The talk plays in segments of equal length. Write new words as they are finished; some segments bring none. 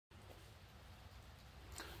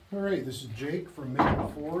Alright, this is Jake from Making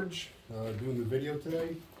Forge, doing the video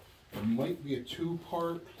today. It might be a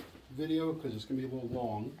two-part video because it's going to be a little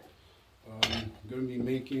long. I'm going to be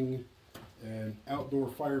making an outdoor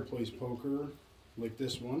fireplace poker like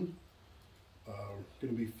this one. Going to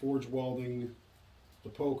be forge welding the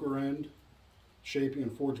poker end, shaping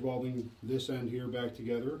and forge welding this end here back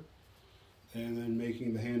together, and then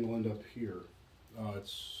making the handle end up here.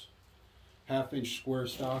 It's 1/2-inch square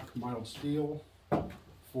stock mild steel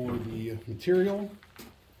for the material.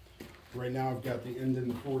 Right now I've got the end in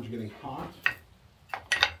the forge getting hot.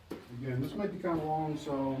 Again, this might be kind of long,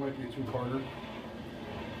 so it might be a two-parter.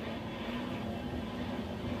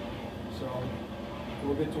 So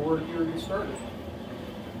we'll get to work here and get started.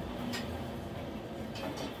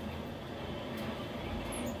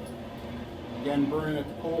 Again, burning at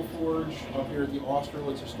the coal forge up here at the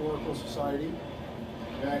Austerlitz Historical Society.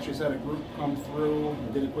 I actually just had a group come through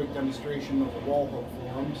and did a quick demonstration of the wall hook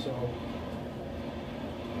for them, so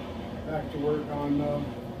back to work on the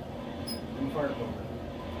fire poker.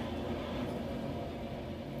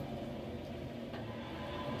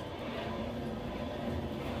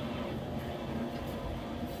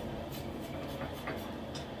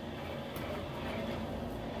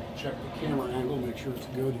 Check the camera angle, make sure it's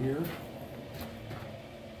good here.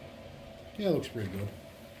 Yeah, it looks pretty good.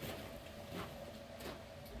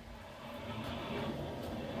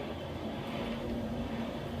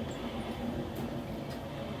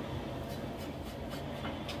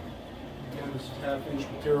 This is 1/2-inch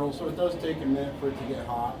material, so it does take a minute for it to get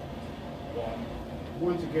hot. But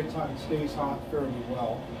once it gets hot, it stays hot fairly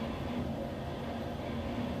well.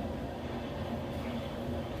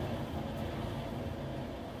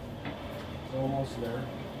 It's almost there.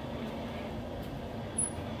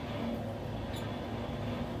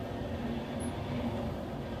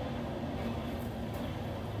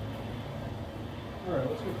 Alright,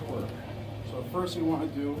 let's get to work. So the first thing we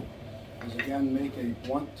want to do is again make a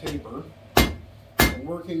blunt taper. I'm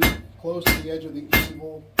working close to the edge of the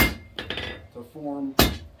anvil to form a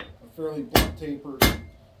fairly blunt taper.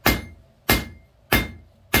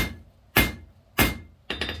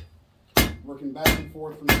 Working back and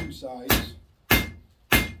forth from two sides. Get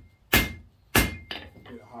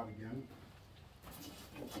it hot again.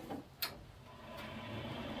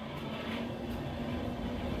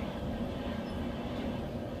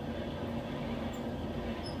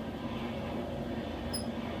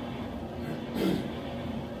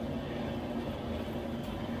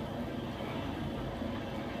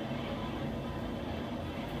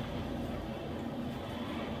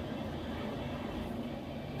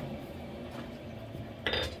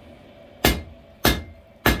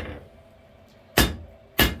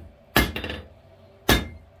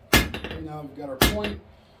 Now we've got our point.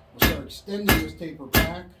 We'll start extending this taper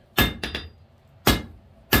back. And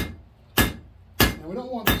we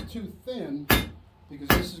don't want this too thin because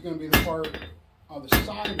this is going to be the part on the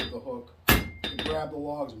side of the hook to grab the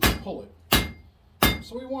logs and pull it.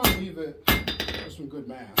 So we want to leave it with some good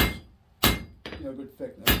mass, good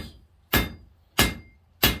thickness.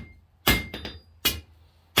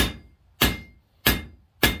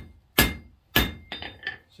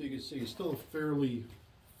 So you can see it's still a fairly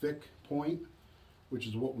thick point, which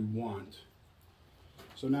is what we want.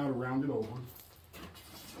 So now to round it over.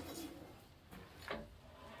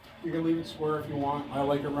 You can leave it square if you want. I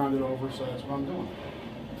like it rounded over, so that's what I'm doing.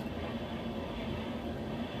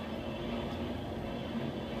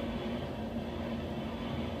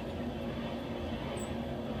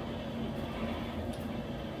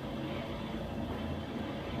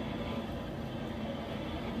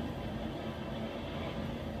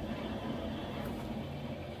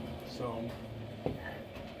 So,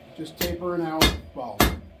 just tapering out, well,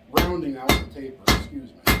 rounding out the taper, excuse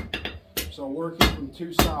me. So working from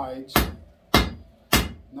two sides,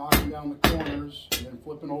 knocking down the corners, and then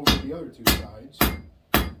flipping over to the other two sides.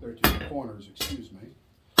 There are two corners, excuse me.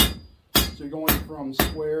 So you're going from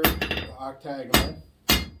square to octagonal.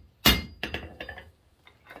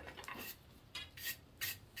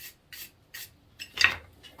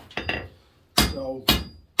 So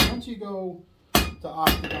once you go to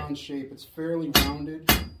octagon shape, it's fairly rounded,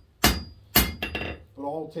 but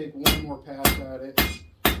I'll take one more pass at it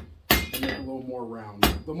and make it a little more round.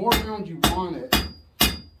 The more round you want it,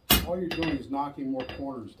 all you're doing is knocking more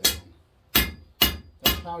corners down.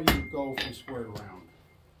 That's how you would go from square to round.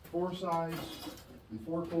 4 sides and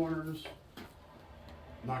 4 corners.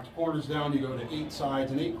 Knock the corners down, you go to 8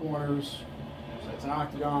 sides and 8 corners. So that's an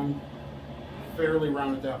octagon, fairly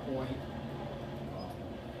round at that point.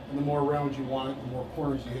 And the more rounds you want it, the more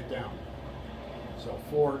corners you hit down. So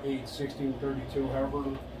 4, 8, 16, 32, however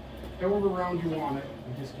however round you want it,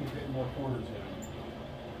 and just keep hitting more corners in.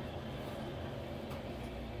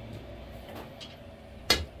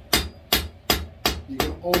 You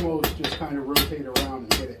can almost just kind of rotate around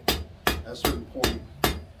and hit it at a certain point.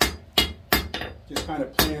 Just kind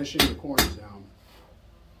of planishing the corners down.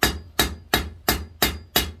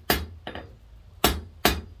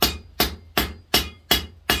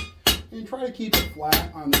 And try to keep it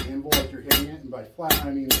flat on the anvil as you're hitting it. And by flat,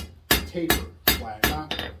 I mean taper flat,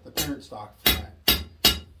 not the parent stock flat.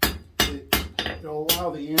 It'll allow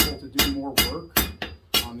the anvil to do more work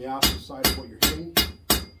on the opposite side of what you're hitting.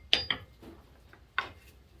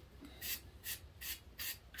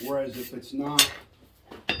 Whereas if it's not,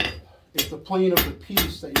 if the plane of the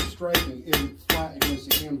piece that you're striking isn't flat against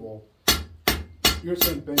the anvil, you're just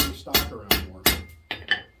going to bend your stock around more.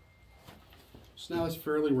 So now it's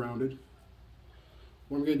fairly rounded.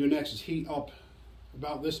 What I'm going to do next is heat up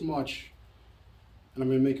about this much, and I'm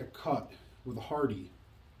going to make a cut with a hardy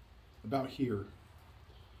about here.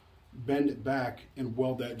 Bend it back and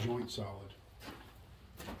weld that joint solid.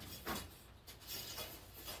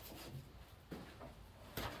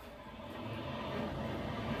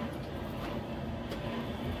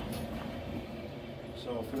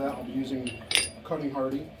 So for that, I'll be using a cutting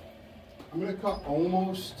hardy. I'm going to cut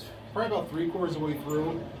almost, probably about 3/4 of the way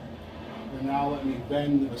through, and now let me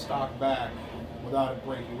bend the stock back without it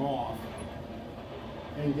breaking off,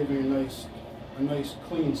 and give me a nice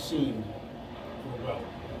clean seam for the weld.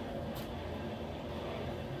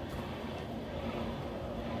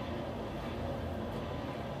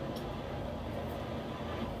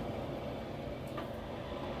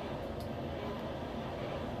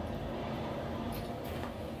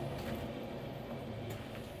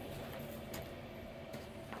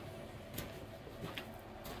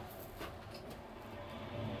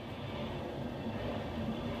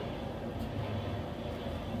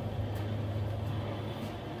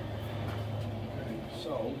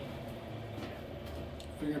 So,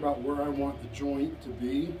 figure out where I want the joint to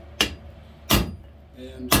be,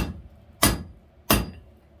 and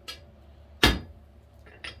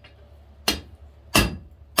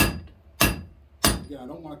again, I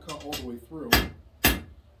don't want to cut all the way through,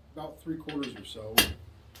 about 3/4 or so.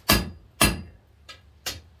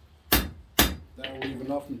 That will leave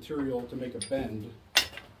enough material to make a bend,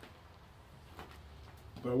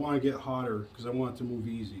 but I want to get hotter because I want it to move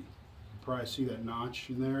easy. Probably see that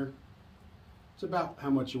notch in there. It's about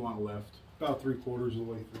how much you want left. About 3/4 of the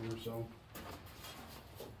way through or so.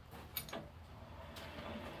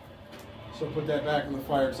 So put that back in the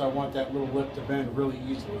fire because I want that little lip to bend really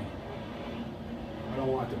easily. I don't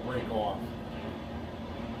want it to break off.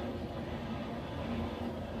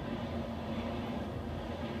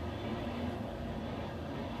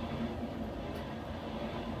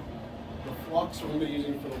 The flux we're going to be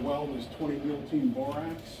using for the weld is 20 Miltine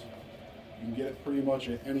borax. You can get it pretty much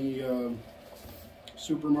at any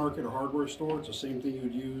supermarket or hardware store. It's the same thing you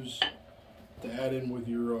would use to add in with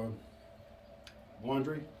your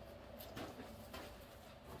laundry.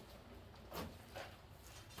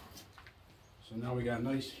 So now we got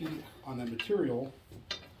nice heat on that material.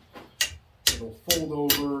 It'll fold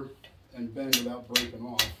over and bend without breaking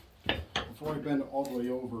off. Before I bend it all the way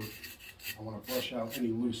over, I want to brush out any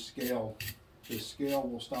loose scale. This scale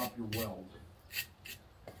will stop your weld.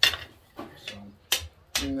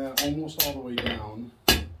 Bring that almost all the way down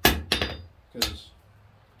because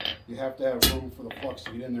you have to have room for the flux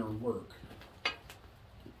to get in there and work.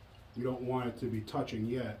 You don't want it to be touching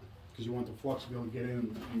yet because you want the flux to be able to get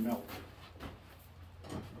in and melt.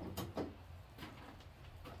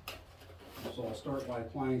 So I'll start by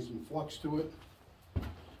applying some flux to it.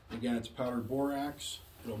 Again, it's powdered borax.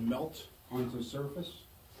 It'll melt onto the surface.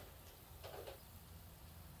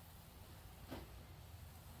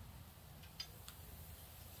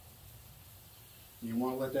 You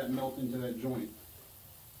want to let that melt into that joint.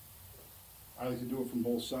 I like to do it from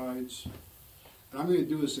both sides. And I'm going to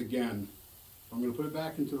do this again. I'm going to put it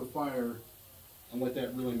back into the fire and let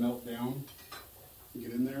that really melt down and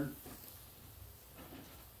get in there.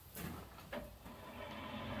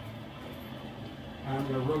 And I'm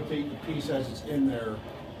going to rotate the piece as it's in there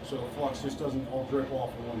so the flux just doesn't all drip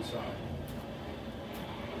off on one side.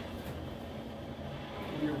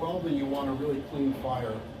 When you're welding, you want a really clean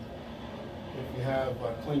fire. If you have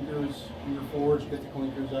clinkers in your forge, get the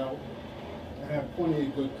clinkers out and have plenty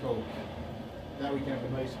of good coke. That we can have a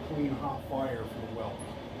nice clean hot fire for the weld.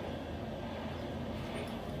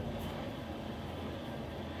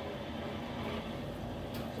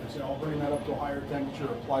 So I said, I'll bring that up to a higher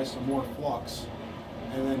temperature, apply some more flux,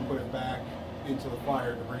 and then put it back into the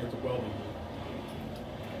fire to bring it to welding.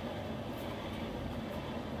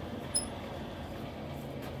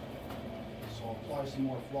 apply some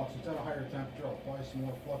more flux. It's at a higher temperature. I'll apply some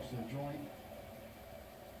more flux to the joint.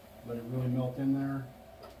 Let it really melt in there.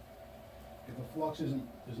 If the flux is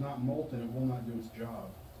not molten, it will not do its job.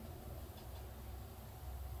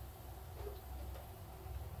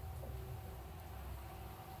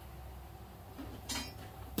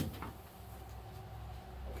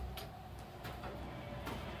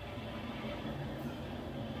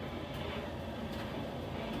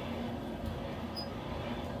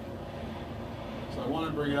 So I want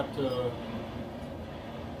to bring it up to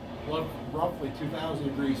roughly 2,000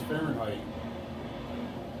 degrees Fahrenheit.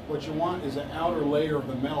 What you want is an outer layer of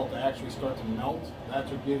the metal to actually start to melt.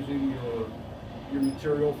 That's what gives you your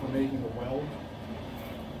material for making the weld.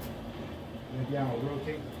 And again, I'll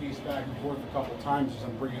rotate the piece back and forth a couple times as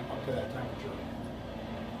I'm bringing it up to that temperature.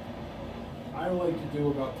 I like to do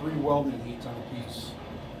about 3 welding heats on a piece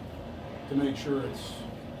to make sure it's,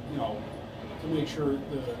 to make sure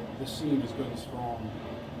the seam is good and strong,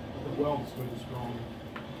 the weld is good and strong.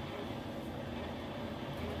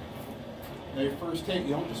 Now your first hit,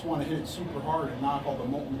 you don't just want to hit it super hard and knock all the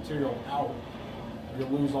molten material out, or you'll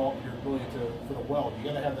lose all your ability for the weld. You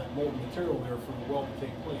got to have that molten material there for the weld to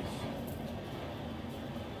take place.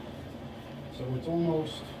 So it's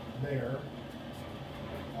almost there.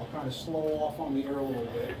 I'll kind of slow off on the air a little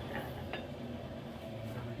bit. There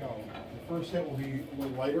we go. The first hit will be a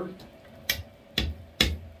little lighter.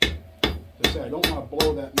 As I said, I don't want to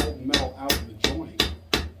blow that molten metal out of the joint.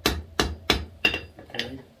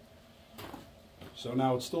 Okay. So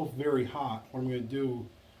now it's still very hot. What I'm going to do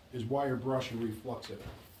is wire brush and reflux it.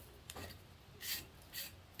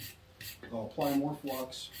 I'll apply more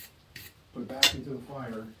flux, put it back into the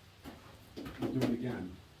fire, and do it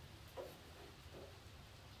again.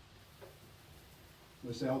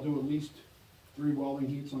 Let's say I'll do at least 3 welding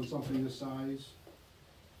heats on something this size.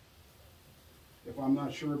 If I'm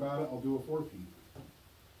not sure about it, I'll do a 4 heat.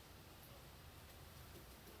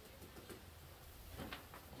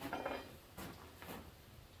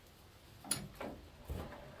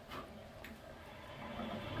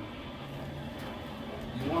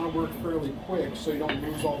 You want to work fairly quick so you don't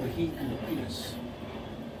lose all the heat in the piece.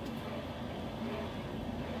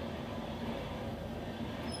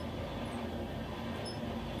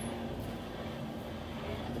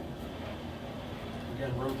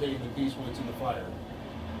 Again, rotating the piece when it's in the fire.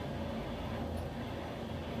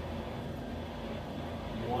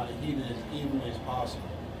 You want to heat it as evenly as possible.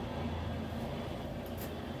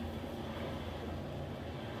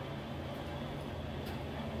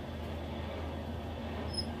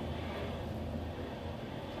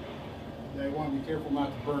 Now you want to be careful not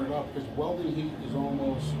to burn it up, because welding heat is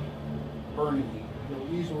almost burning heat.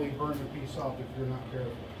 You'll easily burn the piece up if you're not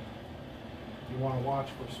careful. You want to watch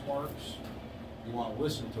for sparks. You want to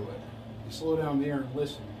listen to it. You slow down the air and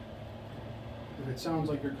listen. If it sounds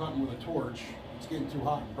like you're cutting with a torch, it's getting too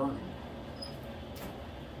hot and burning.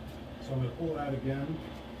 So I'm going to pull it out again.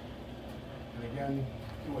 And again,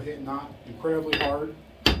 do a hit not incredibly hard,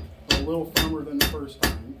 but a little firmer than the first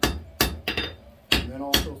time. And then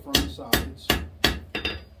also from the sides.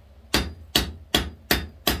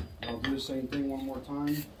 I'll do the same thing one more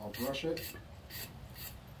time. I'll brush it.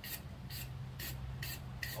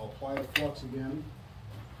 I'll apply the flux again.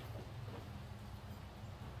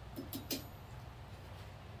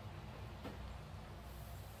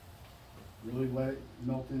 Really let it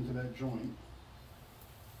melt into that joint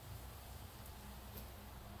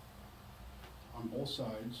on both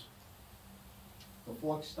sides. The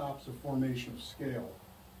flux stops the formation of scale.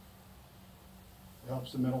 It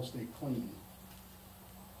helps the metal stay clean.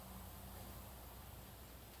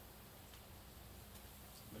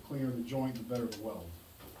 The cleaner the joint, the better the weld.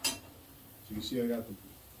 So you see I got the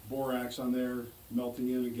borax on there melting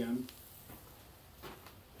in again.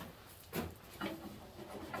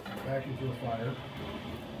 Back into the fire.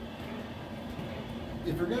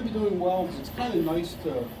 If you're going to be doing welds, it's kind of nice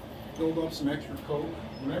to build up some extra coke.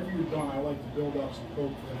 Whenever you're done, I like to build up some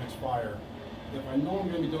coke for the next fire. If I know I'm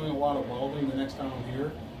going to be doing a lot of welding the next time I'm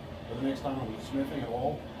here, or the next time I'm smithing at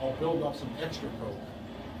all, I'll build up some extra coke.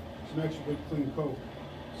 Some extra good clean coke,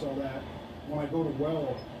 so that when I go to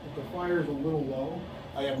weld, if the fire is a little low,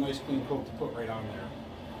 I have nice clean coke to put right on there,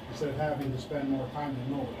 instead of having to spend more time in the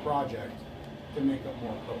middle of the project to make up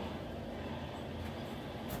more coke.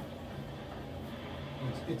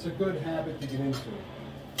 It's a good habit to get into.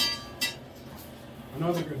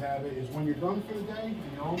 Another good habit is when you're done for the day,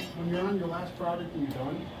 when you're on your last project and you're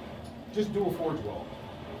done, just do a forge weld.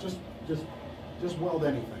 Just weld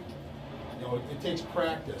anything. It takes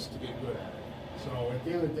practice to get good at it. So at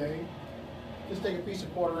the end of the day, just take a piece of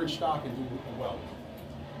 1/4 inch stock and do a weld.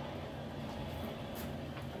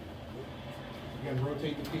 again,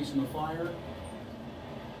 rotate the piece in the fire.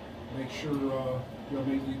 Make sure you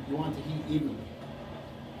want it to heat evenly.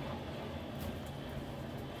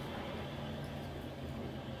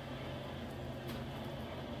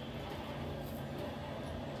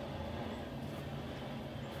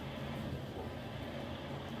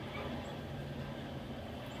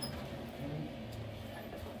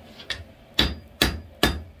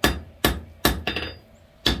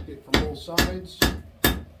 From both sides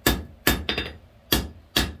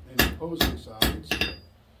and opposing sides,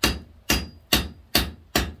 and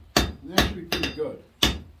that should be pretty good.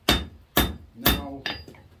 Now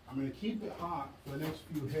I'm going to keep it hot for the next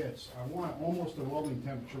few hits. I want almost a welding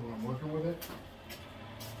temperature when I'm working with it.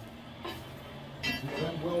 Now,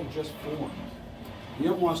 that weld just formed. You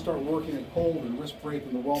don't want to start working it cold and risk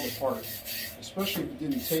breaking the weld apart, especially if it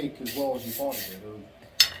didn't take as well as you thought it did. Or,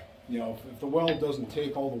 you know, if the weld doesn't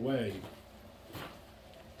take all the way,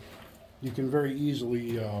 you can very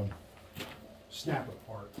easily snap it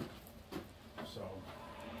apart. So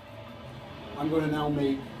I'm going to now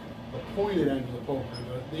make the pointed end of the poker,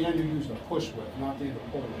 the end you use to push with, not the end to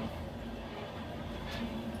pull with.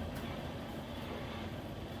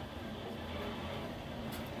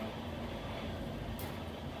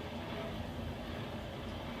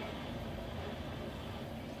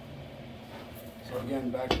 So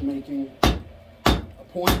again, back to making a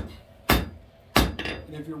point.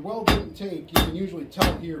 And if your weld didn't take, you can usually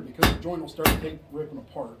tell here because the joint will start to ripping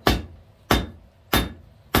apart. But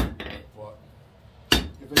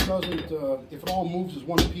if it doesn't, if it all moves as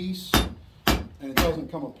one piece and it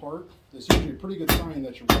doesn't come apart, that's usually a pretty good sign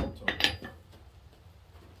that your weld took.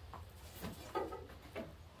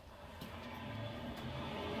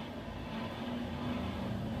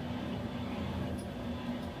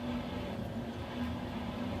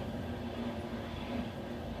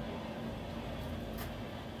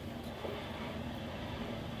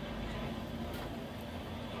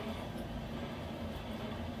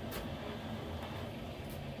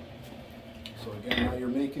 So again, now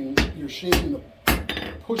you're shaping the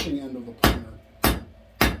pushing end of the pointer.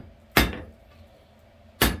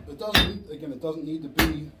 It doesn't need to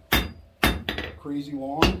be crazy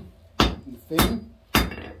long and thin.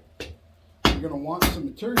 You're going to want some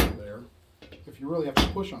material there if you really have to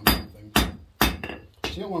push on something. So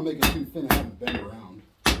you don't want to make it too thin and have it bend around.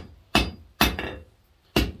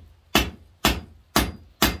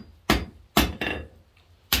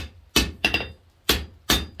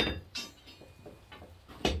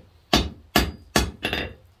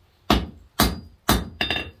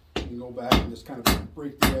 Go back and just kind of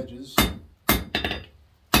break the edges.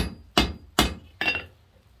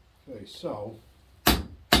 Okay, so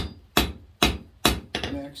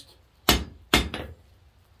next I'm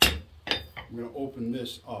going to open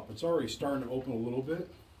this up. It's already starting to open a little bit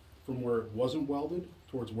from where it wasn't welded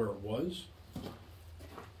towards where it was.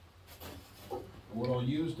 And what I'll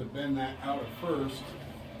use to bend that out at first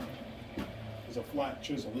is a flat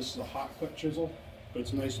chisel. This is a hot cut chisel, but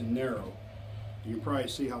it's nice and narrow. You can probably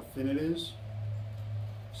see how thin it is.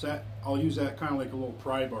 So I'll use that kind of like a little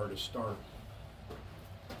pry bar to start.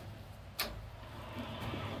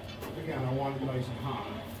 Again, I want it nice and hot.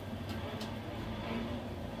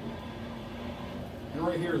 And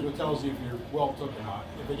right here is what tells you if your weld took or not.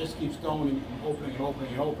 If it just keeps going and opening and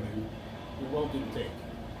opening and opening, your weld didn't take.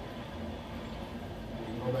 You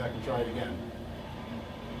can go back and try it again.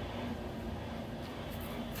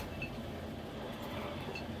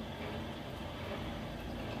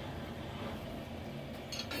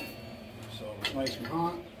 So it's nice and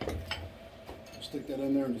hot. Stick that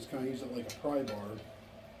in there and just kind of use it like a pry bar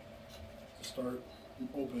to start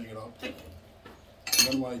opening it up. And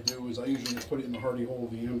then what I do is I usually put it in the hardy hole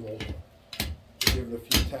of the anvil, give it a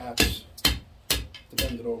few taps to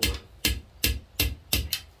bend it over.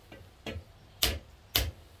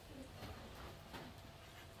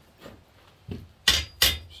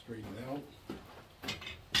 Straighten it out.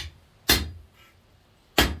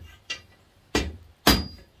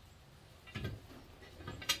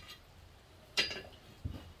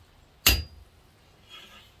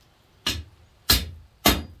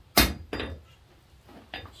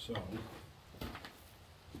 So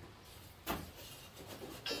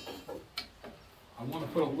I want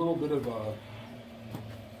to put a little bit of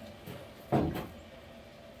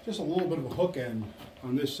just a little bit of a hook end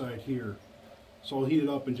on this side here. So I'll heat it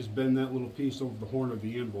up and just bend that little piece over the horn of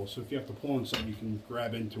the anvil. So if you have to pull on something, you can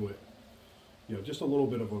grab into it. You know, just a little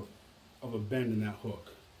bit of a bend in that hook.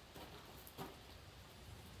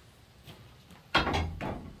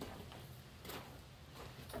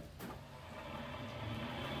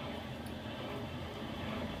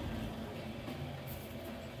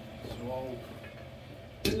 So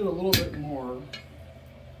bend it a little bit more,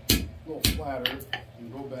 a little flatter,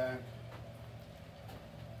 and go back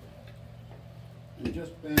and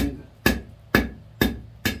just bend the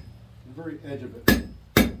very edge of it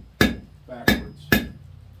backwards.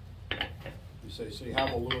 You say, so you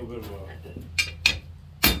have a little bit of a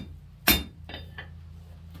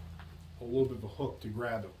hook to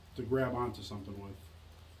grab onto something with.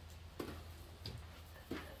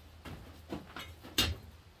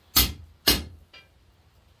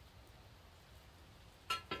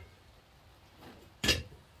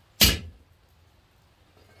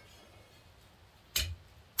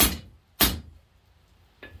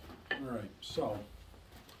 Alright, so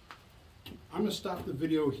I'm going to stop the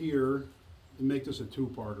video here and make this a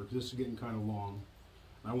two-parter because this is getting kind of long.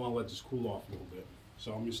 I want to let this cool off a little bit.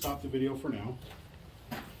 So I'm going to stop the video for now.